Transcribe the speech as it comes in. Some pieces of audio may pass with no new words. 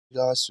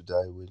Guys,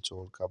 today we'll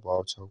talk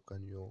about how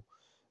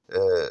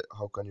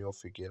can you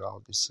figure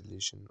out the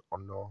solution or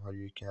know how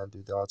you can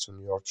do that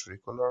on your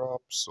Truecaller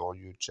app. So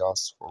you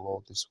just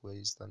follow these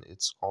ways, then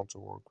it's going to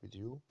work with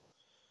you.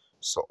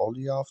 So all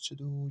you have to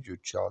do, you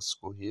just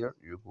go here,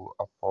 you go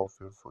above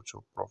your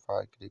photo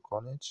profile, click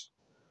on it.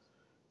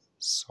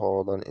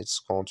 So then it's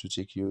going to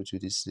take you to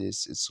this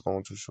list. It's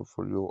going to show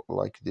for you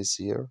like this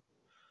here.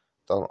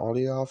 Then all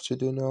you have to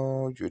do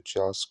now, you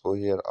just go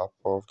here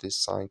above this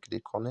sign,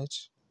 click on it.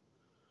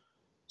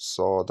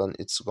 So then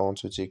it's going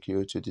to take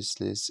you to this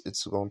list.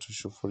 It's going to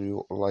show for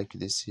you like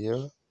this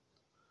here.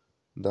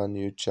 Then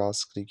you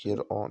just click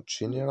here on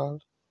general.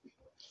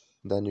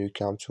 Then you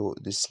come to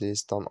this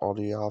list. Then all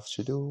you have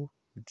to do,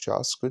 you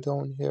just go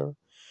down here.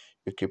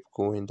 You keep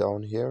going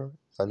down here.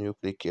 Then you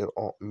click here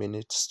on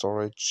minute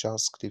storage.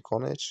 Just click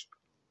on it.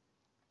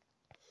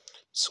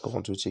 It's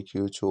going to take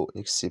you to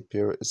next step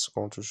here. It's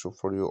going to show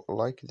for you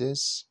like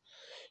this.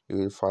 You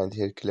will find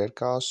here clear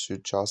cache. You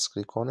just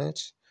click on it.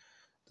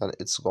 Then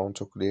it's going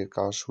to clear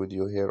cache with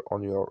you here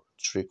on your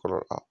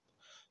Truecaller app.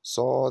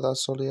 So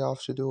that's all you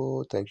have to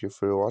do. Thank you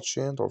for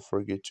watching. Don't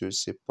forget to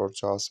support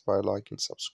us by liking, subscribe.